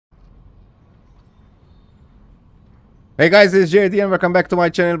Hey guys, this is JD and welcome back to my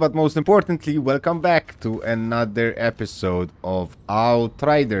channel, but most importantly, welcome back to another episode of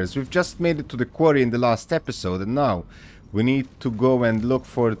Outriders. We've just made it to the quarry in the last episode, and now we need to go and look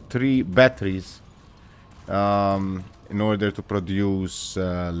for 3 batteries in order to produce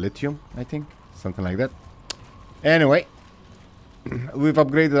lithium, I think, something like that. Anyway, we've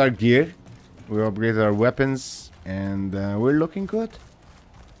upgraded our gear, we've upgraded our weapons, and we're looking good.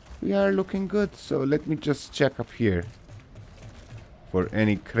 We are looking good, so let me just check up here for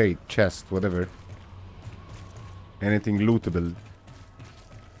any crate, chest, whatever. Anything lootable.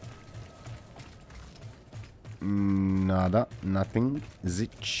 Nada, nothing.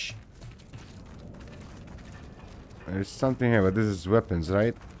 Zitch. There's something here, but this is weapons,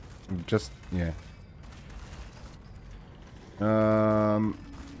 right? Just, yeah.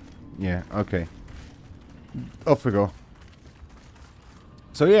 Yeah, okay. Off we go.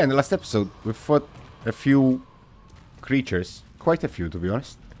 So yeah, in the last episode, we fought a few creatures. Quite a few, to be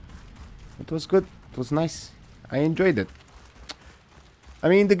honest. It was good. It was nice. I enjoyed it. I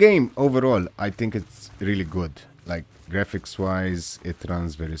mean, the game overall, I think it's really good. Like graphics-wise, it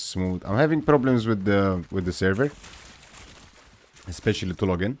runs very smooth. I'm having problems with the server, especially to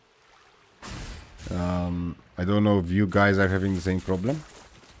log in. I don't know if you guys are having the same problem.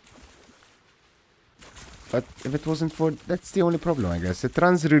 But if it wasn't for... that's the only problem, I guess. It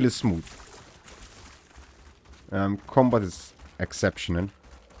runs really smooth. Combat is exceptional.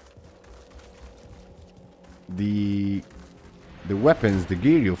 The weapons, the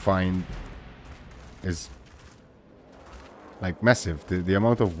gear you find is like massive. The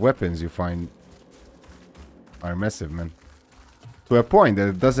amount of weapons you find are massive, man. To a point that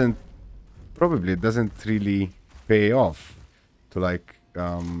it doesn't... probably it doesn't really pay off to like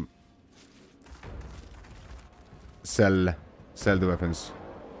sell the weapons.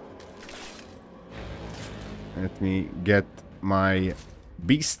 Let me get my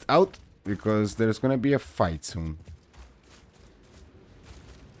beast out, because there's gonna be a fight soon.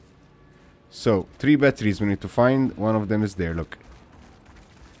 So, 3 batteries we need to find. One of them is there, look.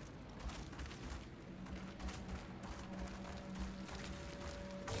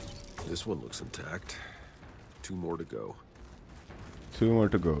 This one looks intact. 2 more to go. 2 more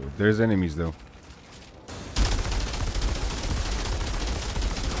to go. There's enemies though.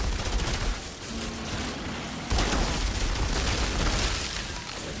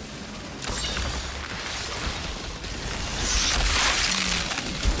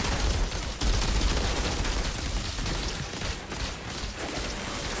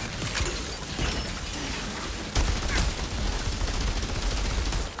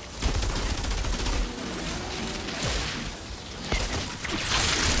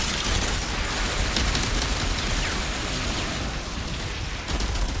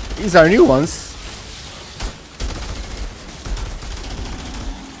 These are new ones.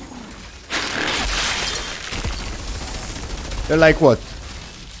 They're like what?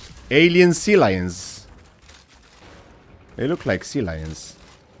 Alien sea lions. They look like sea lions.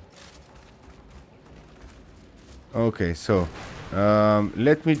 Okay, so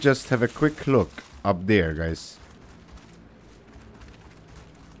let me just have a quick look up there, guys.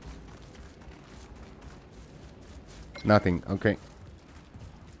 Nothing. Okay.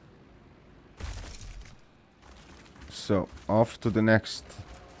 So, off to the next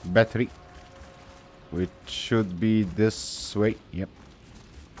battery, which should be this way. Yep.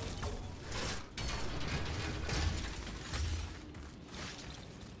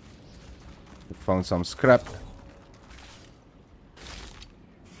 We found some scrap.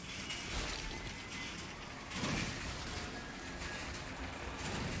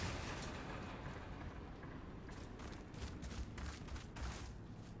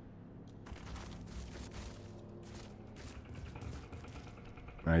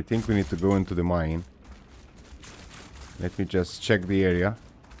 I think we need to go into the mine. Let me just check the area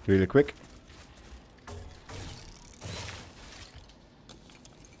really quick.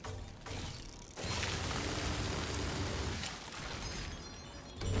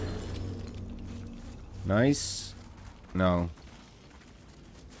 Nice. Now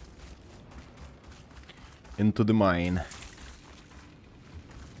into the mine.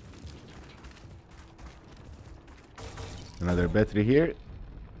 Another battery here.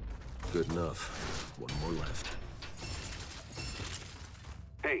 Good enough. 1 more left.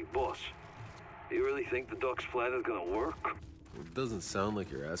 Hey, boss. You really think the Duck's plan is gonna work? It doesn't sound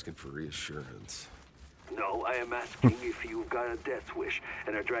like you're asking for reassurance. No, I am asking if you've got a death wish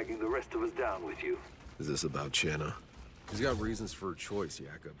and are dragging the rest of us down with you. Is this about Channa? He's got reasons for a choice,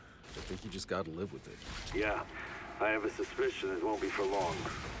 Jakob. I think you just gotta live with it. Yeah, I have a suspicion it won't be for long.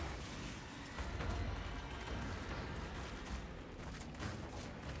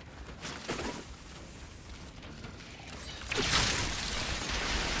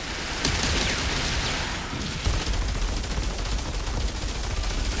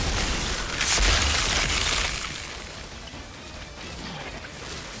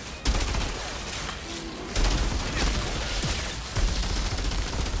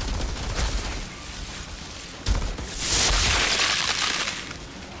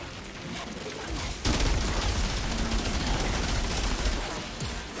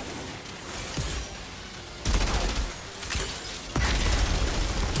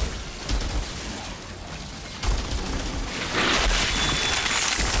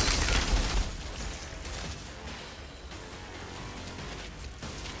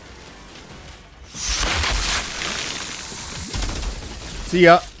 See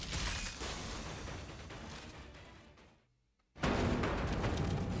ya.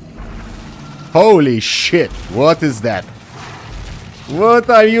 Holy shit, what is that? What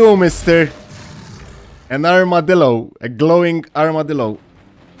are you, mister? An armadillo, a glowing armadillo.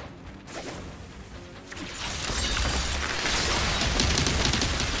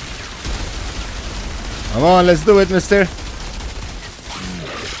 Come on, let's do it, mister.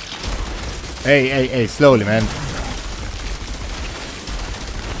 Hey, slowly, man.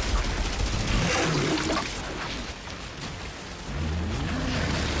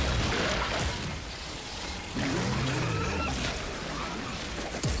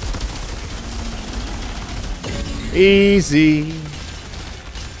 Easy.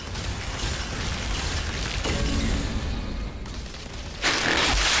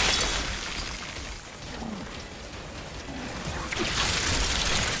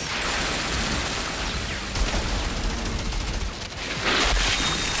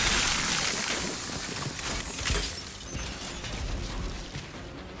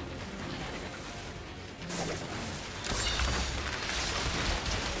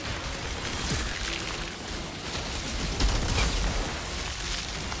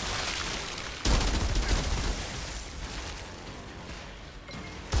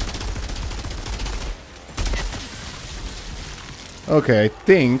 Okay, I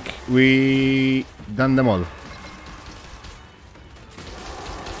think we done them all.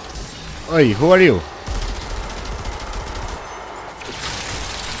 Oi, who are you?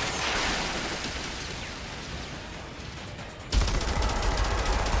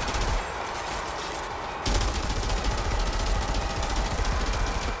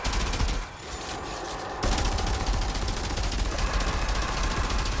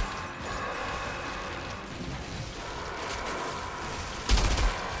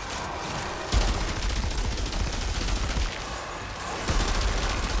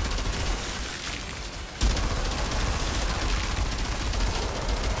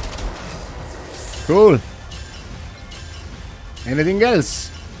 Cool. Anything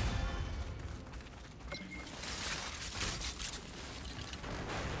else?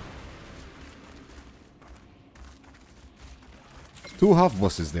 Two half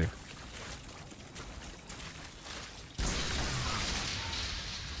bosses there.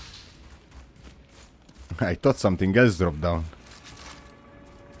 I thought something else dropped down.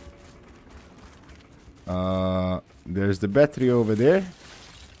 There's the battery over there.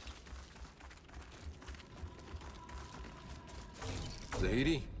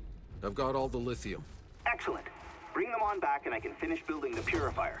 Zahidi, I've got all the lithium. Excellent. Bring them on back and I can finish building the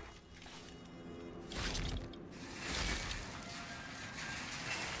purifier.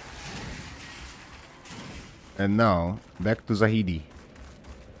 And now, back to Zahidi.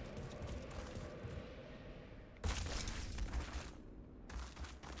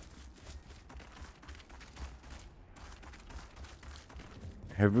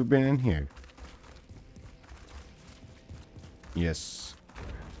 Have we been in here? Yes.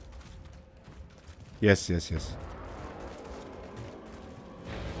 Yes.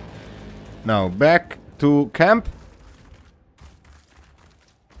 Now, back to camp.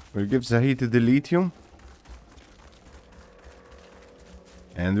 We'll give Zahidi the lithium.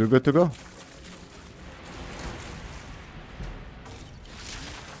 And we're good to go.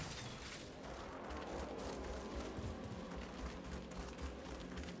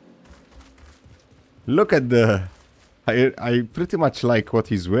 Look at the... I pretty much like what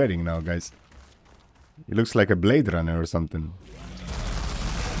he's wearing now, guys. He looks like a Blade Runner or something.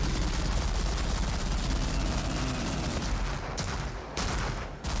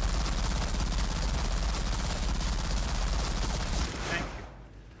 Thank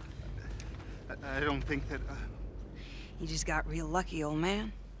you. I don't think that... You just got real lucky, old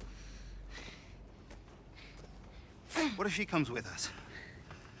man. What if she comes with us?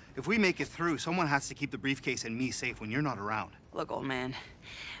 If we make it through, someone has to keep the briefcase and me safe when you're not around. Look, old man,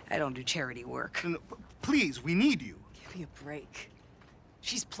 I don't do charity work. No, please, we need you. Give me a break.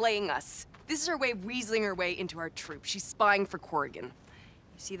 She's playing us. This is her way of weaseling her way into our troop. She's spying for Corrigan. You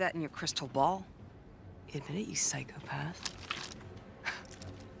see that in your crystal ball? Admit it, you psychopath.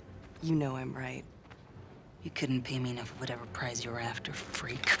 You know I'm right. You couldn't pay me enough of whatever prize you're after,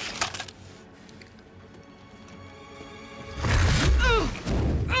 freak.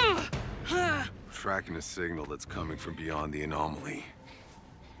 Tracking a signal that's coming from beyond the anomaly.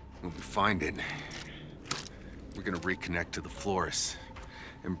 When we find it, we're gonna reconnect to the Flores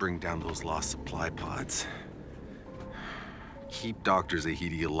and bring down those lost supply pods. Keep Dr.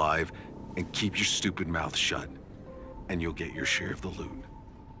 Zahidi alive and keep your stupid mouth shut, and you'll get your share of the loot.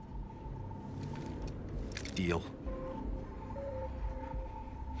 Deal?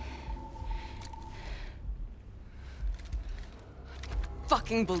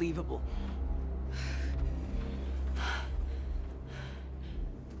 fucking believable.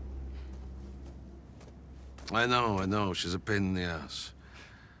 I know, she's a pain in the ass.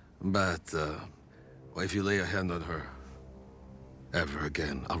 But, well, if you lay a hand on her, ever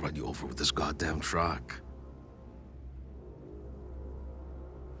again, I'll run you over with this goddamn truck.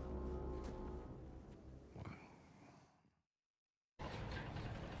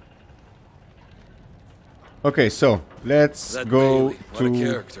 Okay, so let's That go Bailey, what to a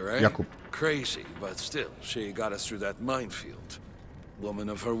character, eh? Jakub. Crazy, but still, she got us through that minefield. Woman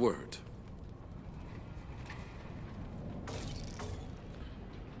of her word.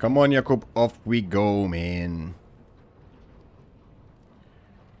 Come on, Jakub, off we go, man.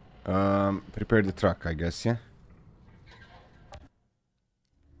 Prepare the truck, I guess, yeah?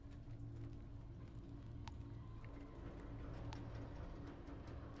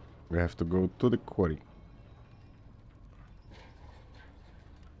 We have to go to the quarry.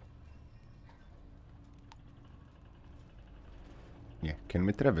 Yeah, can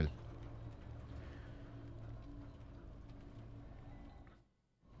we travel?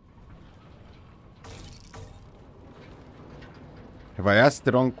 Have I asked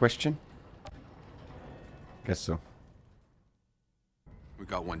the wrong question? Guess so. We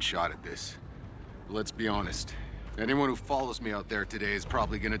got one shot at this. But let's be honest. Anyone who follows me out there today is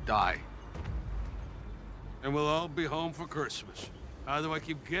probably gonna die. And we'll all be home for Christmas. How do I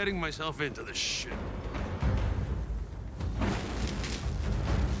keep getting myself into this shit?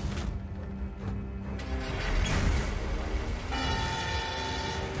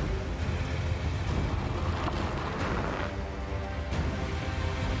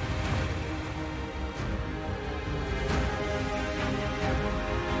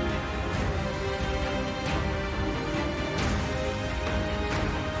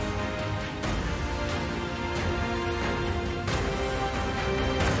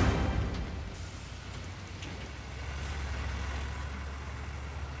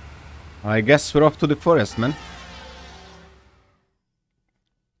 I guess we're off to the forest, man.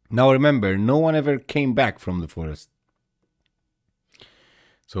 Now remember, no one ever came back from the forest.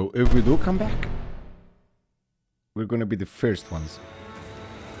 So if we do come back, we're gonna be the first ones.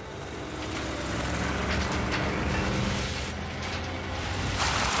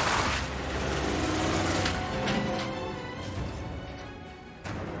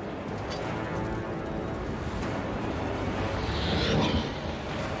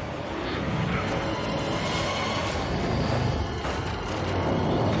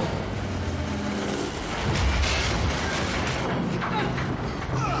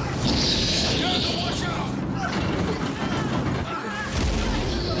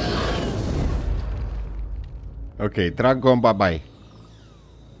 Okay, truck gone bye-bye.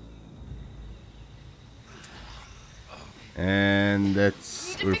 And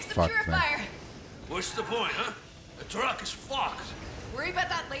that's... we're fucked, man. What's the point, huh? The truck is fucked. Worry about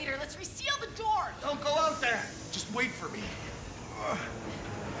that later. Let's reseal the door. Don't go out there. Just wait for me.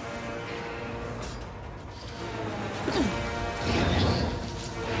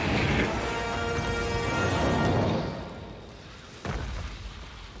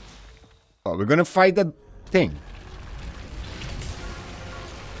 Oh, we're gonna fight that thing.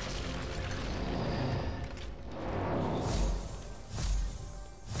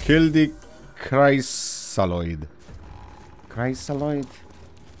 Kill the Chrysaloid. Chrysaloid?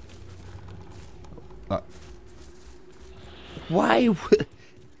 Why would...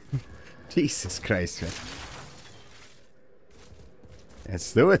 Jesus Christ, man.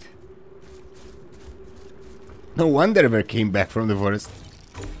 Let's do it. No wonder we came back from the forest.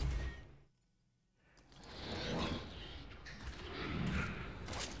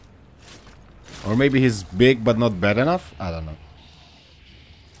 Or maybe he's big but not bad enough? I don't know.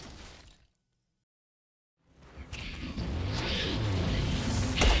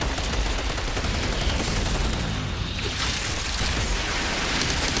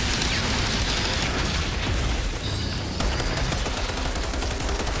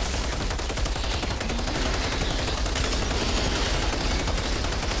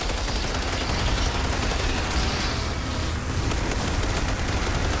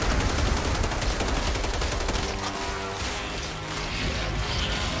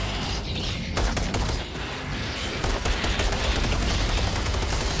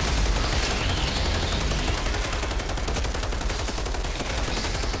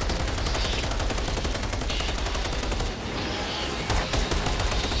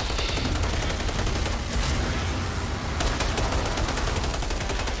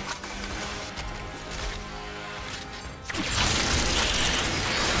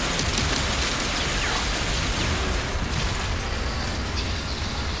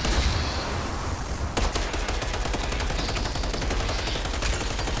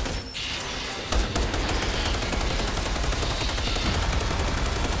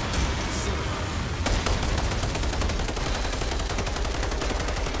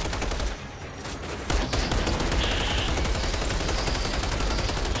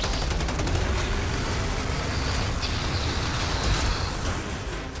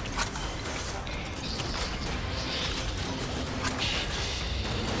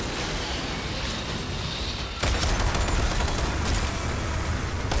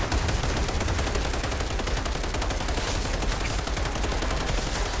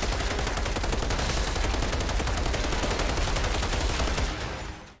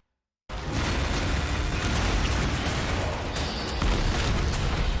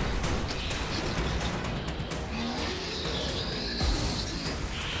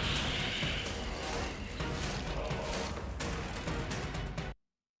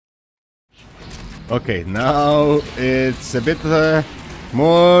 Okay, now it's a bit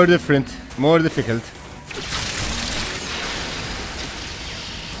more different, more difficult.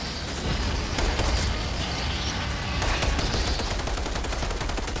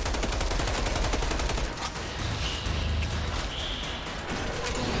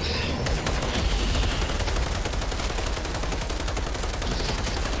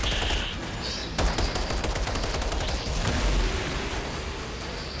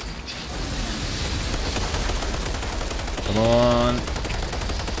 Come on.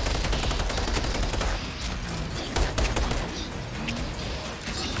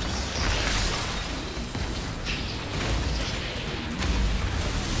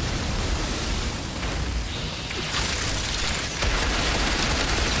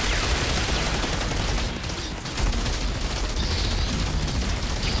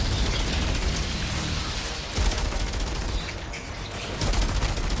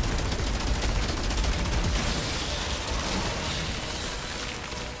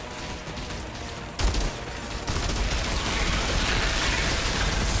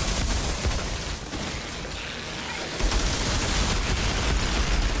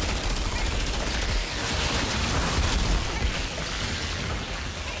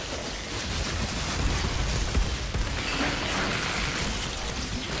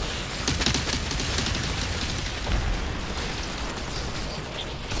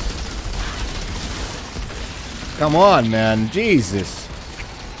 Come on, man. Jesus.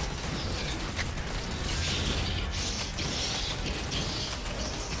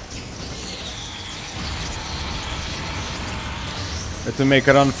 Have to make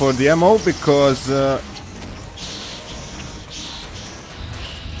a run for the ammo because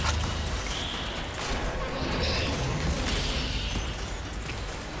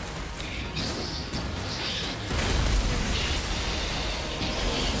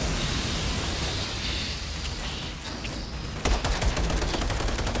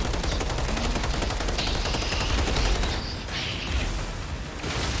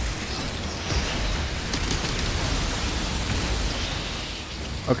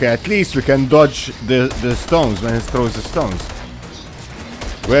okay, at least we can dodge the stones when he throws the stones.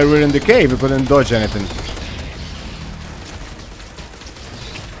 Where we're in the cave, we couldn't dodge anything.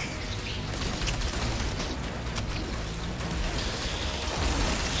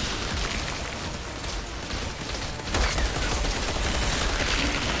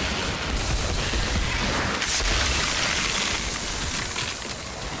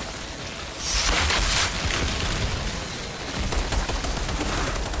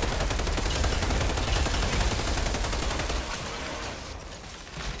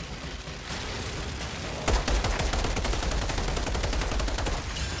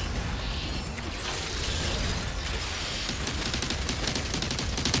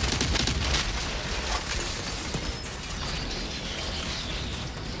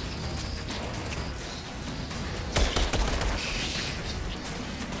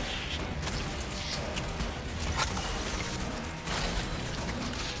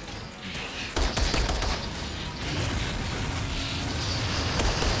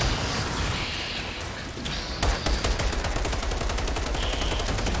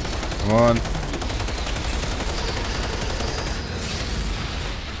 Come on.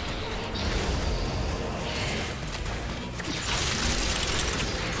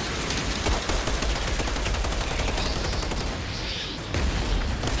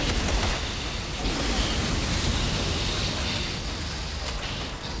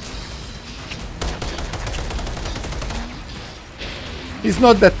 He's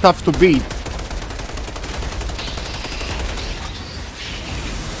not that tough to beat.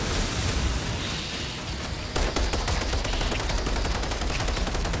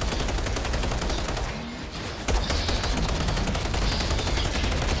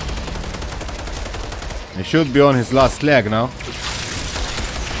 He should be on his last leg now.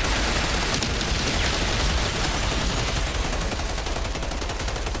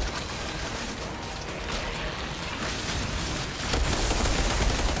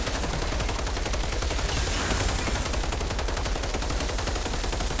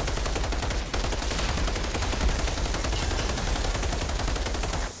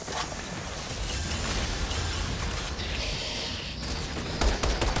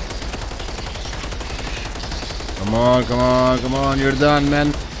 Come on, come on, come on, you're done,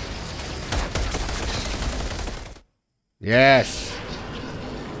 man. Yes.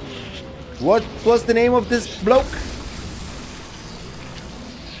 What was the name of this bloke?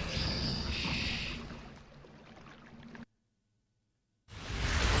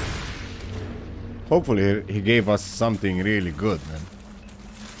 Hopefully he gave us something really good, man.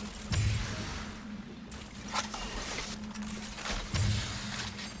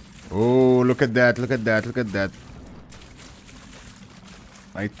 Oh, look at that, look at that, look at that.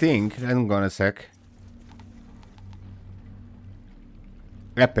 I think, hang on a sec.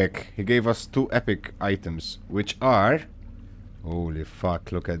 Epic. He gave us 2 epic items, which are... Holy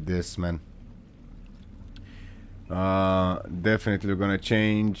fuck, look at this, man. Definitely we're gonna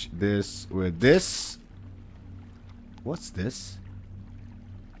change this with this. What's this?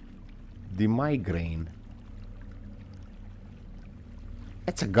 The migraine.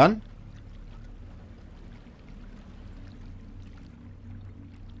 That's a gun?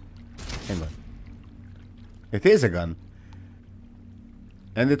 Hang on. It is a gun.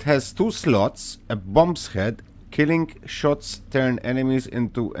 And it has 2 slots, a bomb's head. Killing shots turn enemies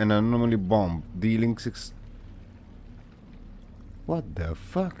into an anomaly bomb, dealing 6... What the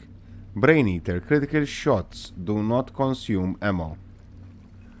fuck? Brain Eater. Critical shots do not consume ammo.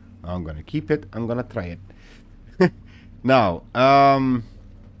 I'm gonna keep it. I'm gonna try it. Now,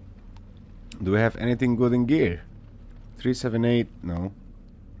 do we have anything good in gear? 378, no.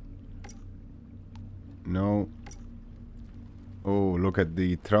 No. Oh, look at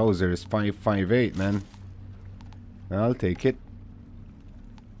the trousers, 558, man. I'll take it.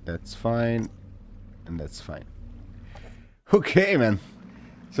 That's fine. And that's fine. Okay, man.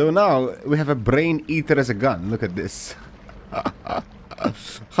 So now we have a brain eater as a gun. Look at this.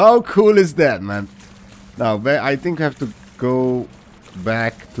 How cool is that, man? Now, I think I have to go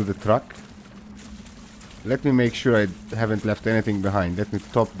back to the truck. Let me make sure I haven't left anything behind. Let me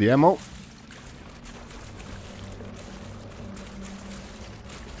top the ammo.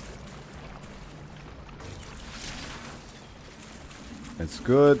 That's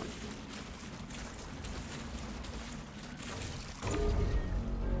good.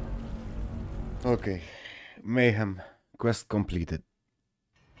 Okay. Mayhem. Quest completed.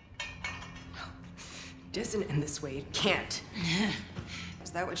 Doesn't end this way. It can't. Is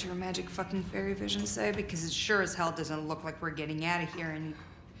that what your magic fucking fairy visions say? Because it sure as hell doesn't look like we're getting out of here and...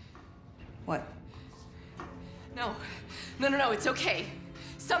 What? No. No, no, no. It's okay.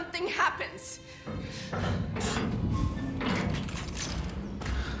 Something happens.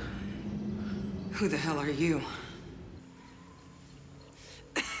 Who the hell are you?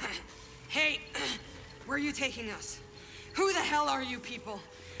 Hey, where are you taking us? Who the hell are you people?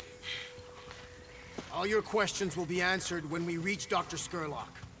 All your questions will be answered when we reach Dr. Skurlock.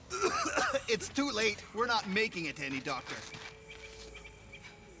 It's too late. We're not making it to any doctor.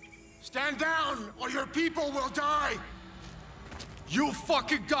 Stand down, or your people will die! You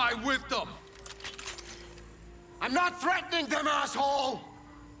fucking die with them! I'm not threatening them, asshole!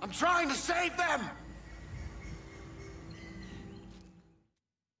 I'm trying to save them!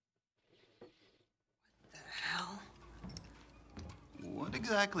 What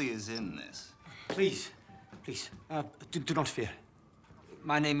exactly is in this? Please, do not fear.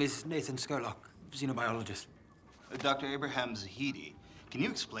 My name is Nathan Skurlock, xenobiologist. Dr. Abraham Zahidi. Can you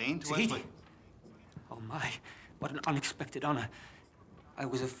explain to us Zahidi? what... Oh my, what an unexpected honor. I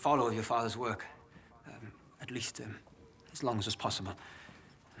was a follower of your father's work. At least, as long as was possible.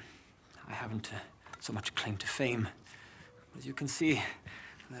 I haven't so much claim to fame. As you can see,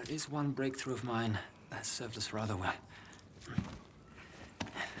 there is one breakthrough of mine that served us rather well.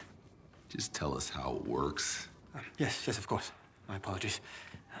 Just tell us how it works. Yes, of course. My apologies.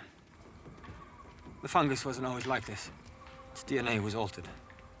 The fungus wasn't always like this. Its DNA was altered.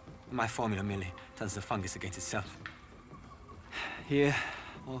 My formula merely turns the fungus against itself. Here,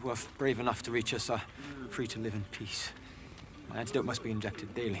 all who are brave enough to reach us are free to live in peace. My antidote must be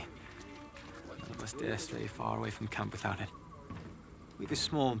injected daily. None of us dare stray far away from camp without it. We have a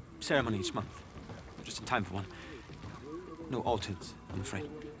small ceremony each month, just in time for one. No altars, I'm afraid.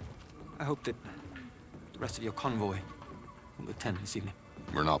 I hope that the rest of your convoy will attend this evening.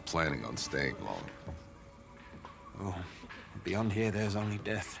 We're not planning on staying long. Oh, beyond here, there's only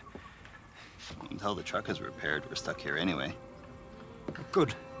death. Until the truck is repaired, we're stuck here anyway.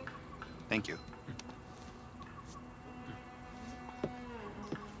 Good. Thank you.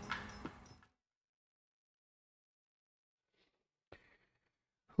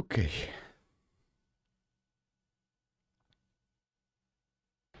 Okay.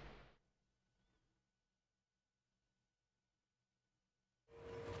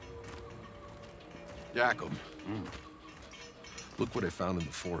 Jacob. Look what I found in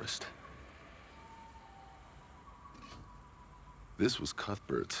the forest. This was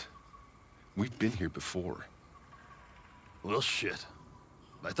Cuthbert's. We've been here before. Well, shit.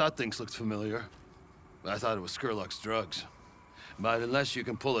 I thought things looked familiar. I thought it was Skurlock's drugs. But unless you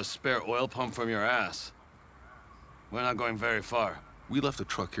can pull a spare oil pump from your ass, we're not going very far. We left a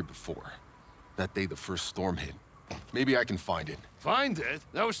truck here before. That day the first storm hit. Maybe I can find it. Find it?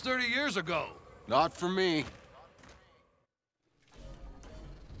 That was 30 years ago. Not for me.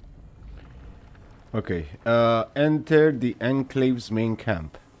 Okay. Enter the Enclave's main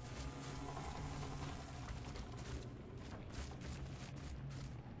camp.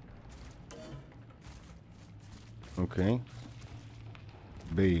 Okay.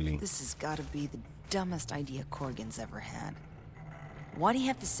 Bailey. This has got to be the dumbest idea Corrigan's ever had. Why do you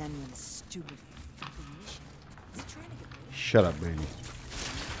have to send me on this stupid fucking mission? Is he trying to get rid of me? Shut up, Bailey.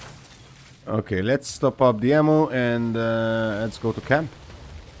 Okay, let's top up the ammo and let's go to camp.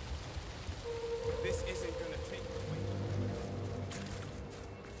 This isn't gonna take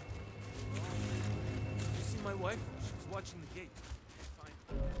You see my wife? She was watching the gate.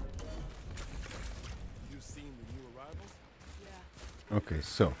 You seen the new arrivals? Okay,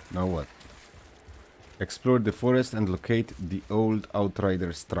 so now what? Explore the forest and locate the old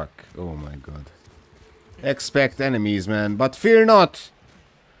Outriders truck. Oh my god. Expect enemies, man, but fear not!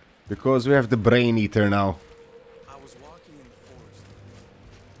 Because we have the Brain Eater now. I was walking in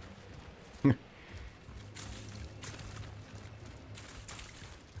the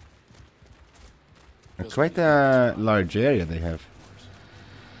forest. Quite a large area they have.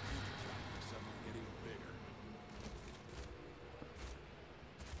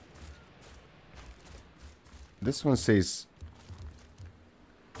 This one says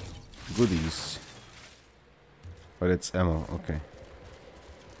goodies, but it's ammo. Okay,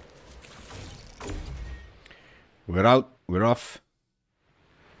 we're out. We're off.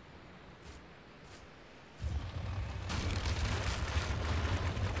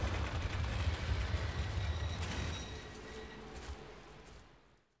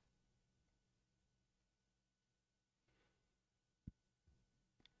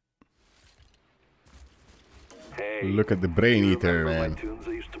 Hey, Look at the Brain you Eater, remember man. my tunes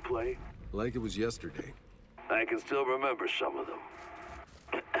I used to play? Like it was yesterday. I can still remember some of them.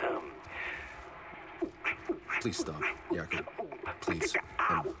 Please stop, Jakob. Please.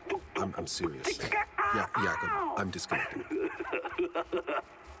 I'm serious. Yeah, Jakob, I'm disconnecting.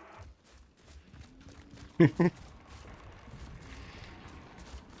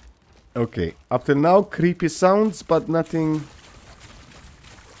 Okay, up till now, creepy sounds, but nothing.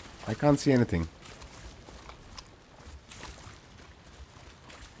 I can't see anything.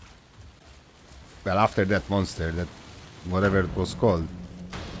 Well, after that monster, that whatever it was called,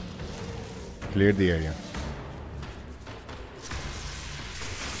 cleared the area.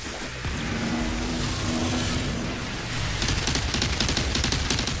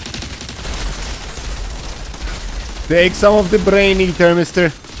 Take some of the Brain Eater,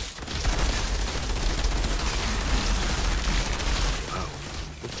 mister.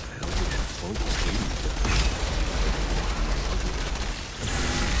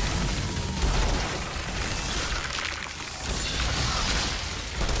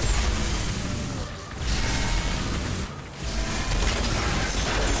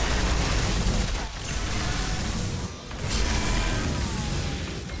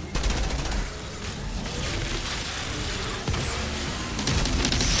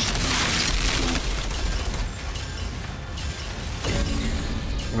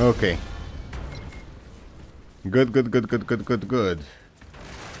 Okay. Good.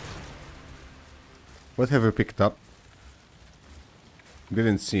 What have we picked up?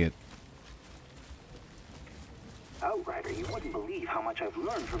 Didn't see it. Outrider, you wouldn't believe how much I've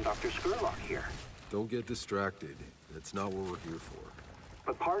learned from Dr. Skurlock here. Don't get distracted. That's not what we're here for.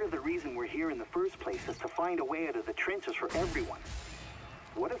 But part of the reason we're here in the first place is to find a way out of the trenches for everyone.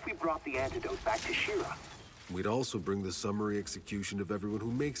 What if we brought the antidote back to Shira? We'd also bring the summary execution of everyone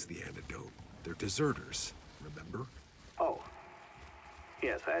who makes the antidote. They're deserters, remember? Oh.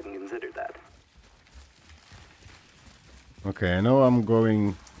 Yes, I hadn't considered that. Okay, I know I'm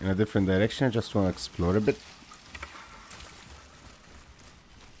going in a different direction. I just want to explore a bit.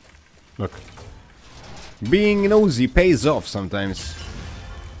 Look. Being nosy pays off sometimes.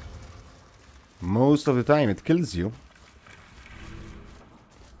 Most of the time it kills you.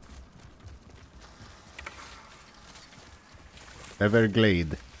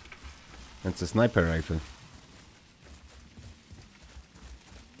 Everglade. It's a sniper rifle.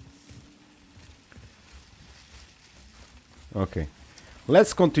 Okay.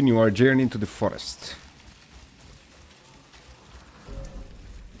 Let's continue our journey into the forest.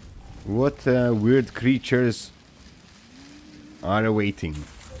 What weird creatures are awaiting?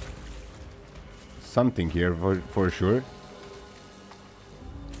 Something here for sure.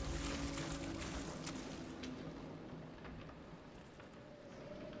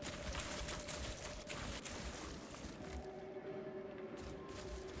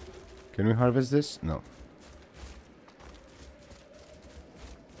 Can we harvest this? No.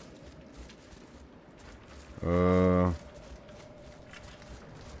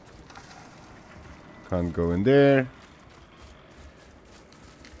 Can't go in there.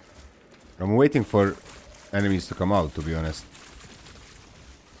 I'm waiting for enemies to come out, to be honest.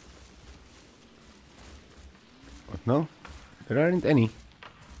 What? No? There aren't any.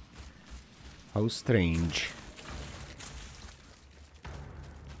 How strange.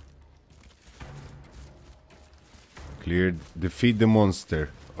 Cleared. Defeat the monster.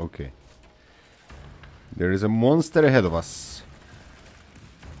 Okay. There is a monster ahead of us.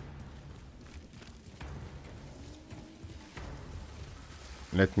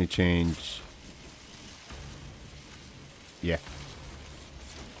 Let me change. Yeah.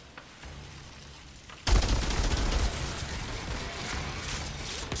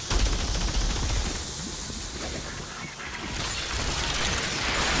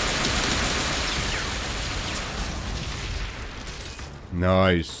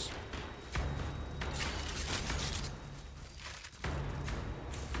 Nice.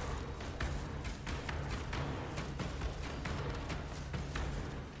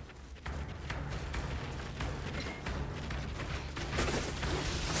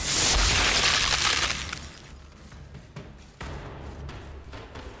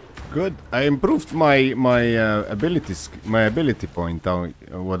 Good. I improved my abilities, my ability point,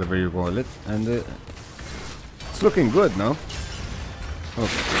 whatever you call it, and it's looking good now.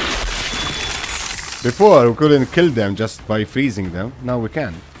 Okay. Before we couldn't kill them just by freezing them. Now we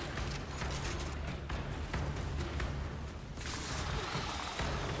can.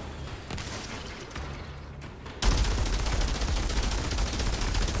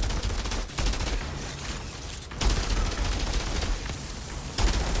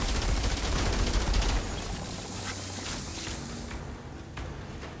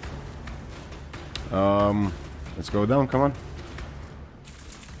 Let's go down, come on.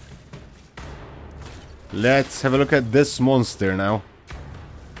 Let's have a look at this monster now.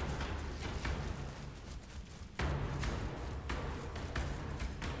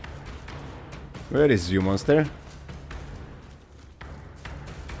 Where is you, monster?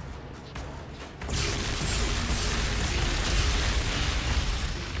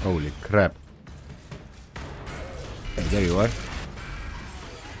 Holy crap. Hey, there you are.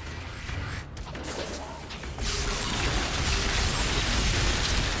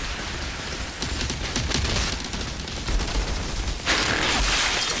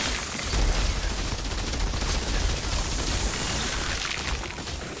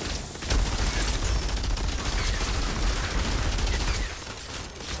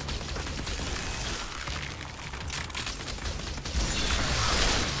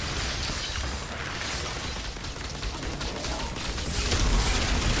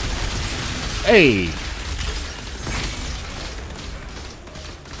 Hey!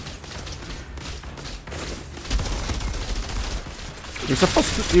 You're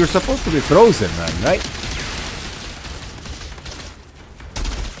supposed to be frozen, man, right?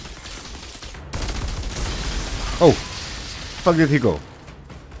 Oh, fuck did he go?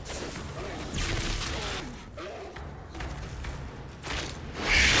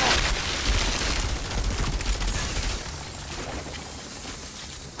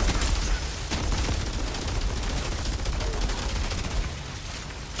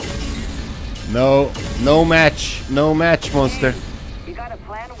 No match, monster. You got a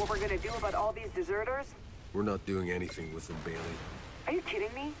plan of what we're gonna do about all these deserters? We're not doing anything with them, Bailey. Are you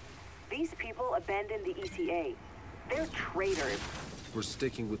kidding me? These people abandoned the ECA. They're traitors. We're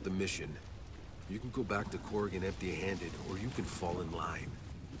sticking with the mission. You can go back to Corrigan empty-handed, or you can fall in line.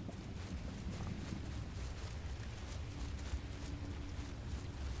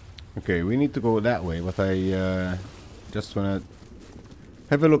 Okay, we need to go that way, but I just wanna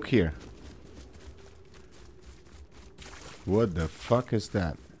have a look here. What the fuck is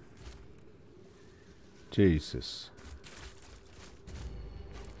that? Jesus.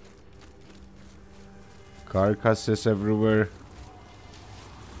 Carcasses everywhere.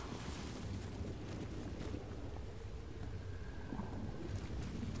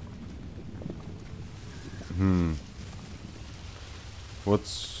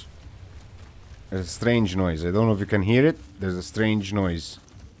 What's... There's a strange noise. I don't know if you can hear it. There's a strange noise.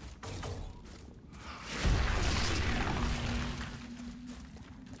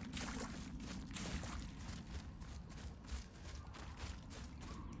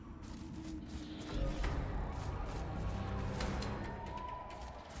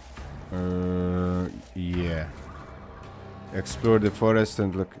 Yeah. Explore the forest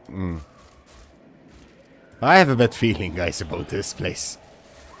and look. I have a bad feeling, guys, about this place.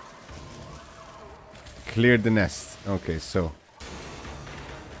 Clear the nest. Okay, so.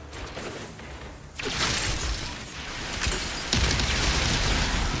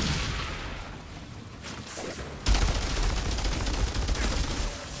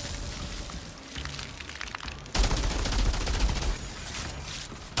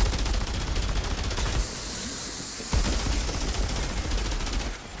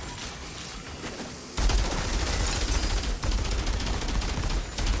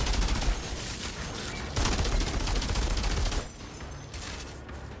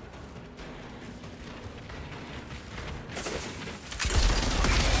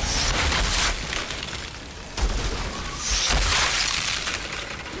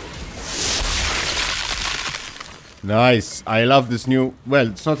 Nice. I love this new... Well,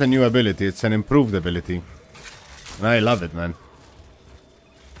 it's not a new ability. It's an improved ability. And I love it, man.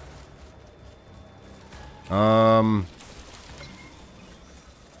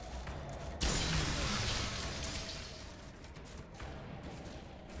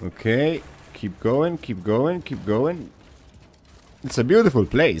 Okay. Keep going, keep going, keep going. It's a beautiful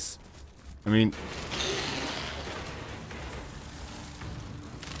place. I mean...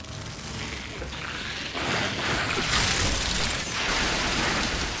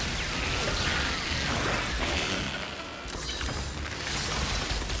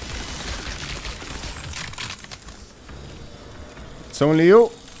 It's only you.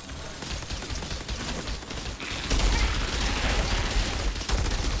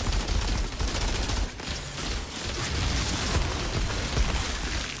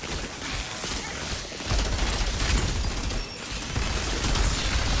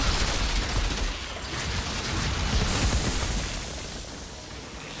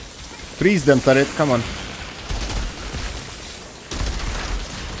 Freeze them, turret, come on.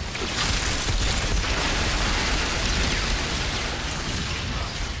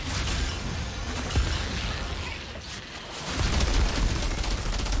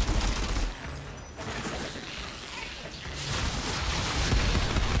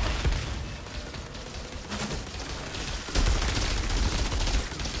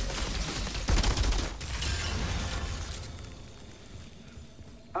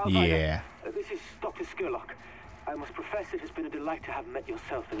 Yeah. This is Dr. Skurlock. I must profess it has been a delight to have met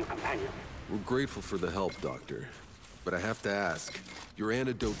yourself and your companion. We're grateful for the help, Doctor. But I have to ask, your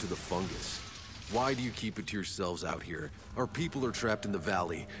antidote to the fungus, why do you keep it to yourselves out here? Our people are trapped in the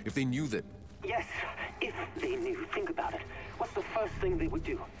valley. If they knew that... Yes, if they knew. Think about it. What's the first thing they would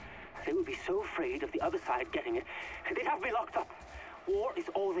do? They would be so afraid of the other side getting it, they'd have me locked up. War is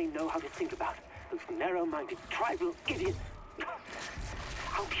all they know how to think about. Those narrow-minded, tribal idiots.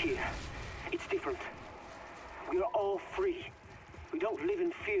 Out here, it's different. We are all free. We don't live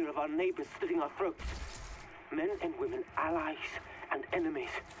in fear of our neighbors slitting our throats. Men and women, allies and enemies.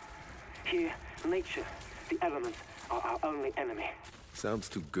 Here, nature, the elements, are our only enemy. Sounds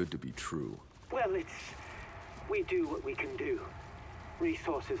too good to be true. Well, we do what we can do.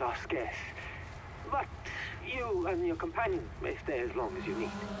 Resources are scarce. But you and your companion may stay as long as you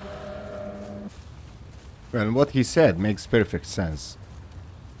need. Well, what he said makes perfect sense.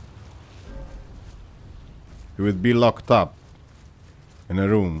 He would be locked up in a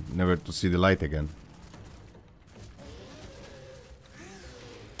room, never to see the light again.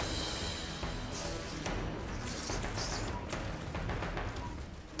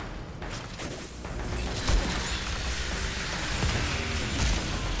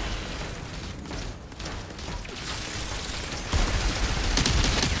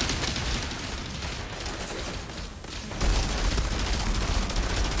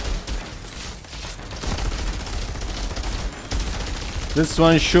 This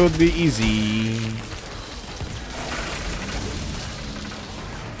one should be easy.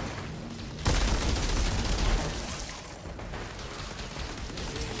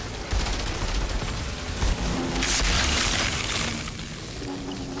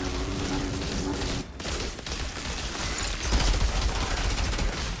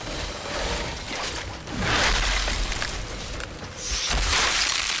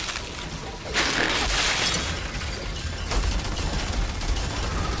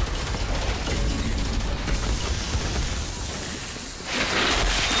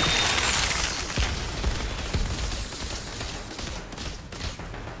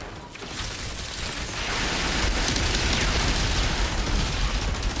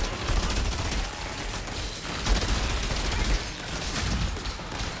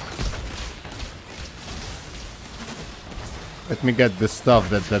 Let me get the stuff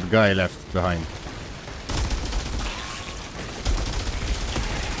that guy left behind.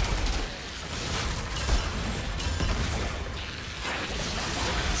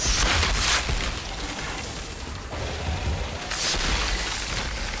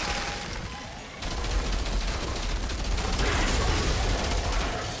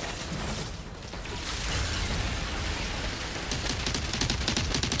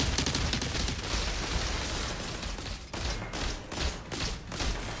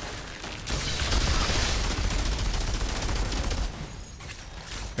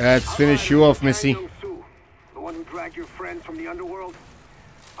 Let's finish you off, Missy. The one who dragged your friends from the underworld.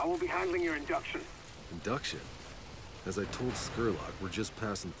 I will be handling your induction. Induction? As I told Skurlock, we're just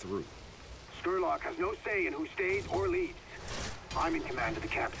passing through. Skurlock has no say in who stays or leaves. I'm in command of the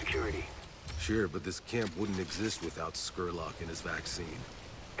camp security. Sure, but this camp wouldn't exist without Skurlock and his vaccine.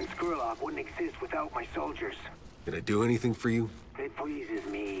 And Skurlock wouldn't exist without my soldiers. Did I do anything for you? It pleases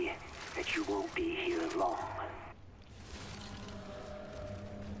me that you won't be here long.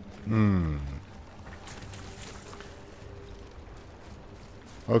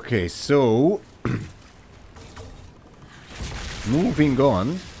 Okay, so moving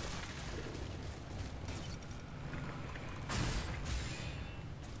on.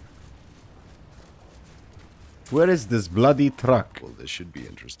 Where is this bloody truck? Well, this should be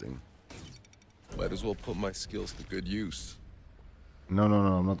interesting. Might as well put my skills to good use. No,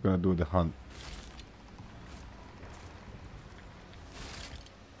 I'm not gonna do the hunt.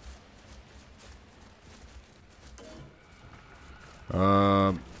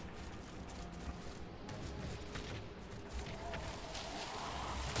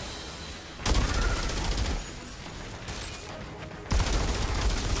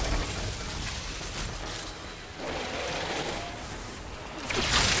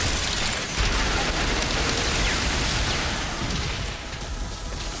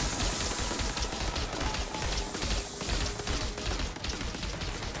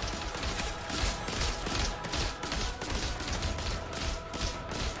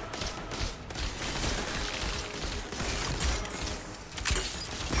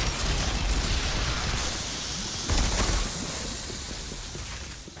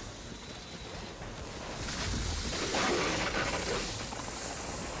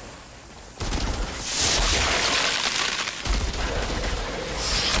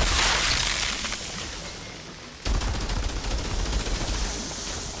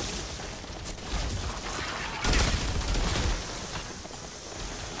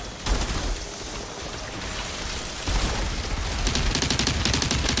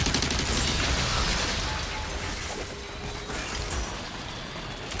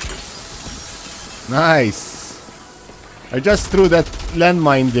 Nice. I just threw that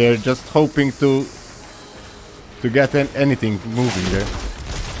landmine there, just hoping to get anything moving there.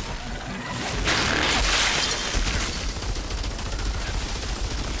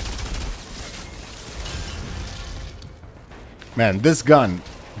 Man, this gun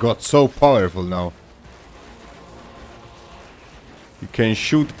got so powerful now. You can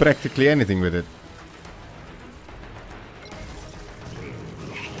shoot practically anything with it.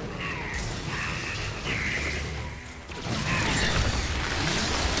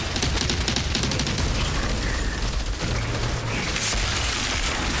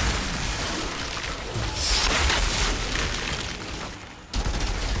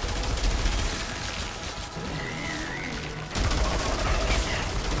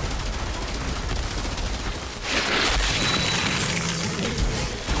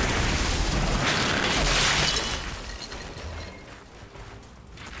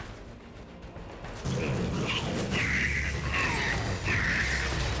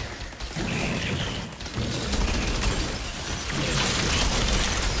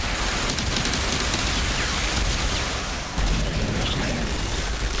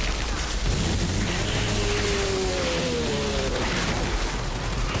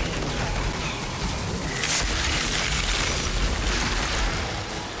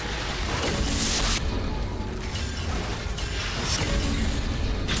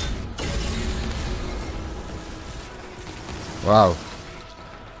 Wow.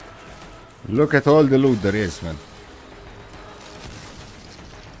 Look at all the loot there is, man.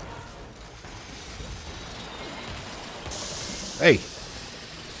 Hey.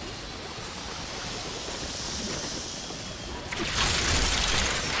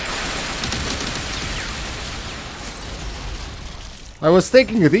 I was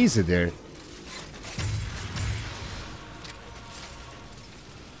taking it easy there.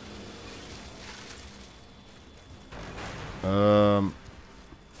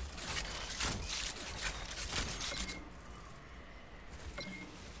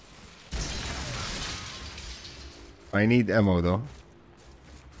 I need ammo though.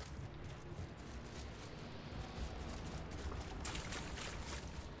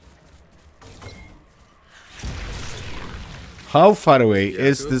 How far away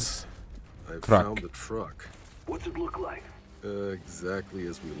is this I truck? found the truck. What's it look like? Exactly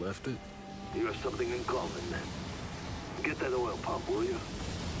as we left it. You have something in common then. Get that oil pump, will you?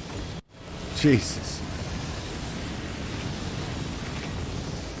 Jesus.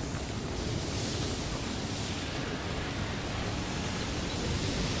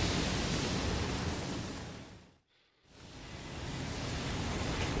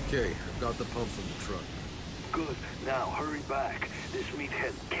 Okay, I've got the pump from the truck. Good. Now, hurry back. This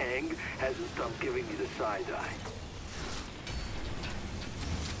meathead Kang hasn't stopped giving me the side eye.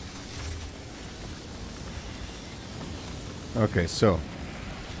 Okay, so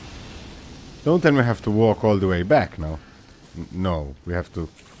Don't tell me I have to walk all the way back now. No, we have to...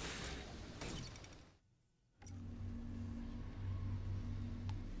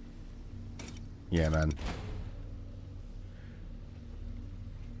 Yeah, man.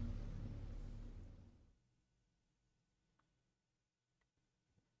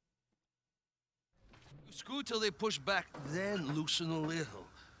 Screw till they push back, then loosen a little.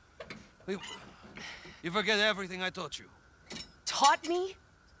 You forget everything I taught you. Taught me?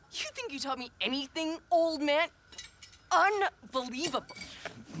 You think you taught me anything, old man? Unbelievable.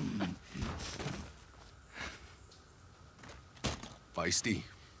 Feisty.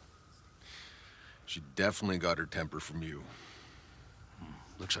 She definitely got her temper from you.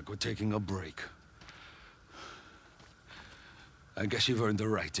 Looks like we're taking a break. I guess you've earned the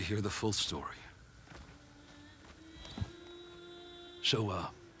right to hear the full story. So,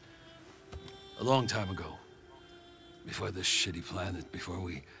 a long time ago, before this shitty planet, before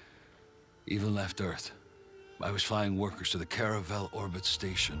we even left Earth, I was flying workers to the Caravel orbit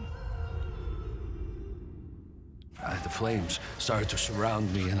station. The flames started to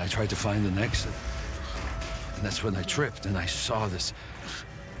surround me, and I tried to find an exit. And that's when I tripped, and I saw this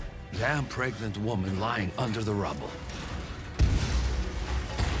damn pregnant woman lying under the rubble.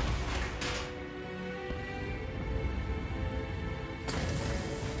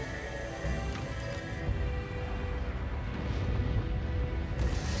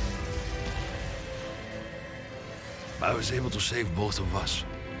 I was able to save both of us.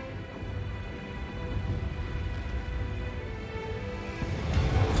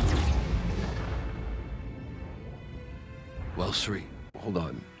 Well, 3. Hold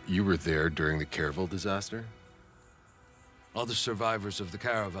on. You were there during the Caravel disaster? All the survivors of the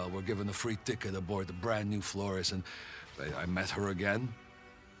Caravel were given a free ticket aboard the brand new Flores, and I met her again.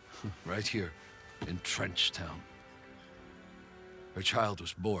 Right here, in Trenchtown. Her child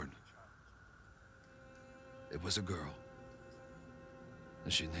was born. It was a girl.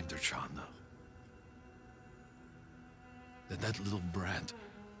 And she named her Chana. Then that little brat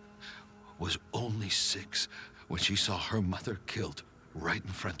was only 6 when she saw her mother killed right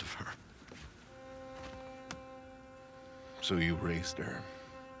in front of her. So you raised her?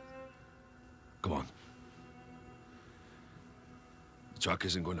 Come on. The truck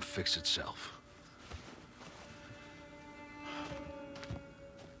isn't going to fix itself.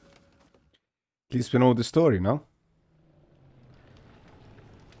 At least we know the story, no?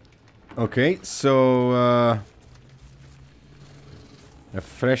 Okay, so a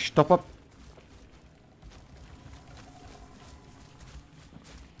fresh top-up.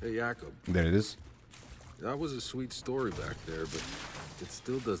 Hey, Jakob. There it is. That was a sweet story back there, but it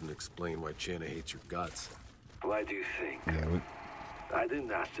still doesn't explain why Chana hates your guts. Why do you think? Yeah, I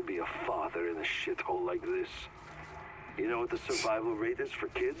didn't ask to be a father in a shithole like this. You know what the survival rate is for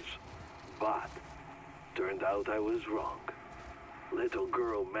kids? But turned out I was wrong. Little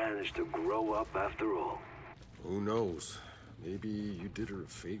girl managed to grow up after all. Who knows? Maybe you did her a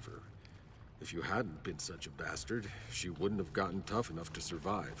favor. If you hadn't been such a bastard, she wouldn't have gotten tough enough to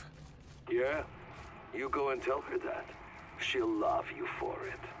survive. Yeah? You go and tell her that. She'll love you for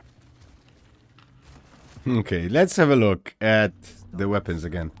it. Okay, let's have a look at the weapons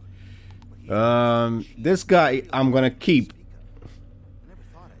again. This guy I'm gonna keep.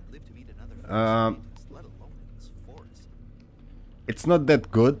 It's not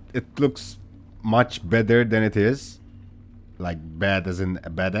that good. It looks much better than it is. Like bad as in a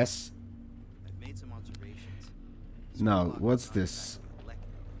badass. Now, what's this?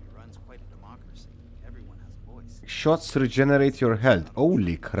 Shots regenerate your health.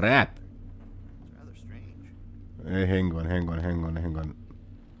 Holy crap. Hang on.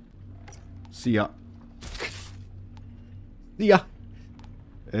 See ya. See ya.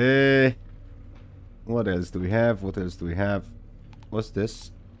 What else do we have? What's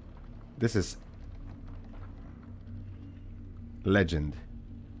this? This is legend.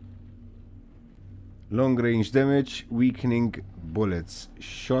 Long range damage, weakening bullets.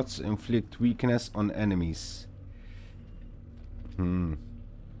 Shots inflict weakness on enemies.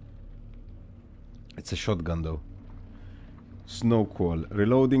 It's a shotgun though. Snowcall.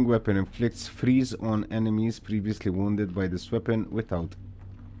 Reloading weapon inflicts freeze on enemies previously wounded by this weapon without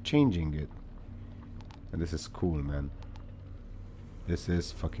changing it. And this is cool, man. This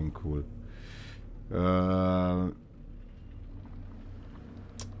is fucking cool. But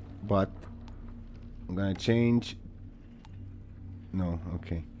I'm gonna change. No,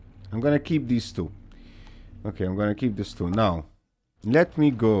 okay. I'm gonna keep these two. Okay, I'm gonna keep these two. Now, let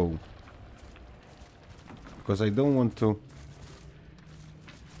me go. Because I don't want to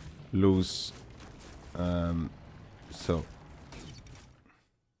lose. So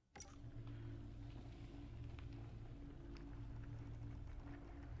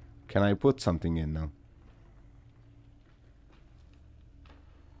Can I put something in now?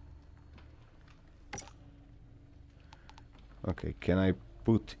 Okay, can I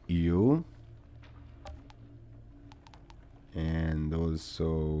put you? And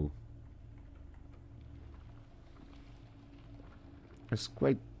also... It's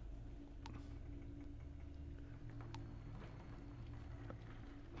quite...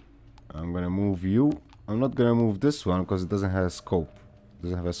 I'm gonna move you. I'm not gonna move this one because it doesn't have a scope. It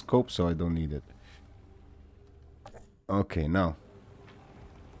doesn't have a scope, so I don't need it. Okay, now.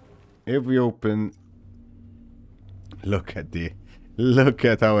 If we open... Look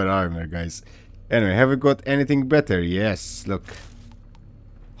at our armor, guys. Anyway, have we got anything better? Yes, look.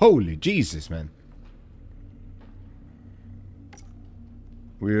 Holy Jesus, man.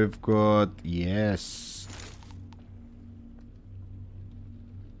 We've got, yes.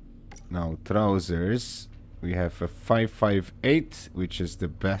 Now, trousers. We have a 558, which is the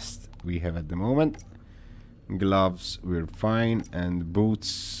best we have at the moment. Gloves, we're fine. And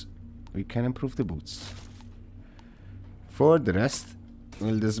boots, we can improve the boots. For the rest,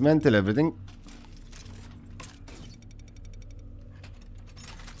 we'll dismantle everything.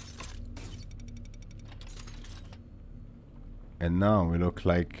 And now we look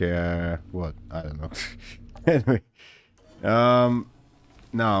like, what? I don't know. Anyway.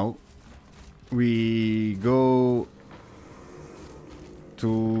 Now, we go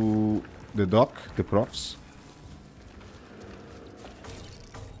to the dock, the profs.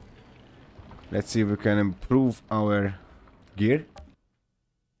 Let's see if we can improve our gear.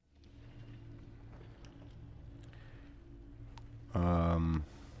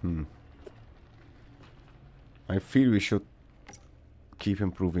 I feel we should keep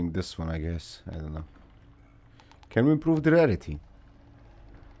improving this one, I guess. I don't know. Can we improve the rarity?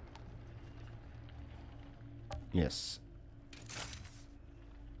 Yes.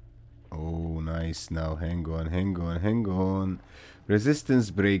 Oh, nice. Now, hang on.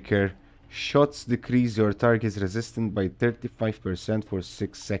 Resistance breaker. Shots decrease your target's resistance by 35% for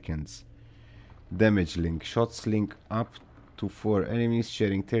 6 seconds. Damage link. Shots link up to 4 enemies,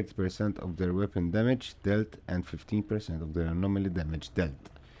 sharing 30% of their weapon damage dealt and 15% of their anomaly damage dealt.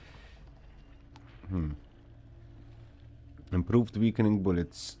 Improved weakening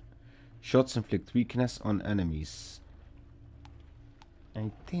bullets. Shots inflict weakness on enemies. I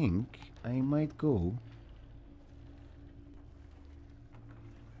think I might go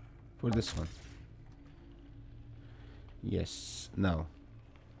for this one. Yes. Now,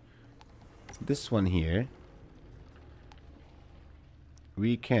 this one here,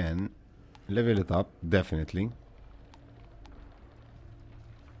 we can level it up, definitely.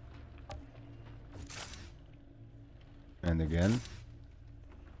 And again.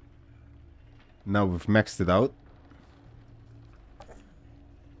 Now we've maxed it out.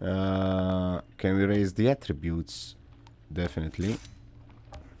 Can we raise the attributes? Definitely.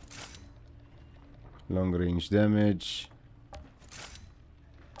 Long range damage.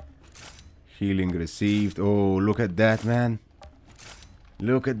 Healing received. Oh, look at that, man.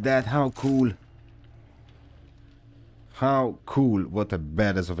 Look at that. How cool. How cool. What a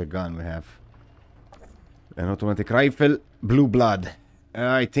badass of a gun we have. An automatic rifle. Blue blood.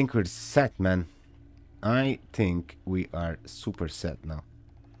 I think we're set, man. I think we are super set now.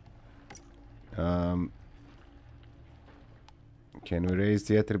 Can we raise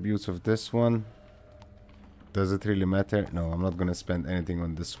the attributes of this one? Does it really matter? No, I'm not gonna spend anything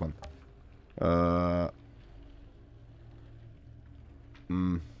on this one.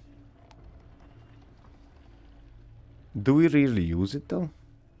 Do we really use it though?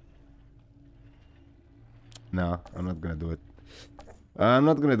 No, I'm not gonna do it. I'm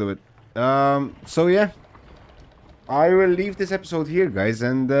not gonna do it. So yeah, I will leave this episode here, guys,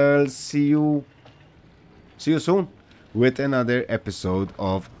 and I'll see you soon with another episode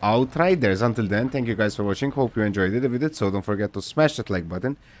of Outriders. Until then, thank you guys for watching. Hope you enjoyed it. If you did so, don't forget to smash that like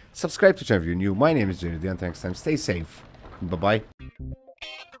button, subscribe to the channel if you're new. My name is Jerry, and next time, stay safe. Bye bye.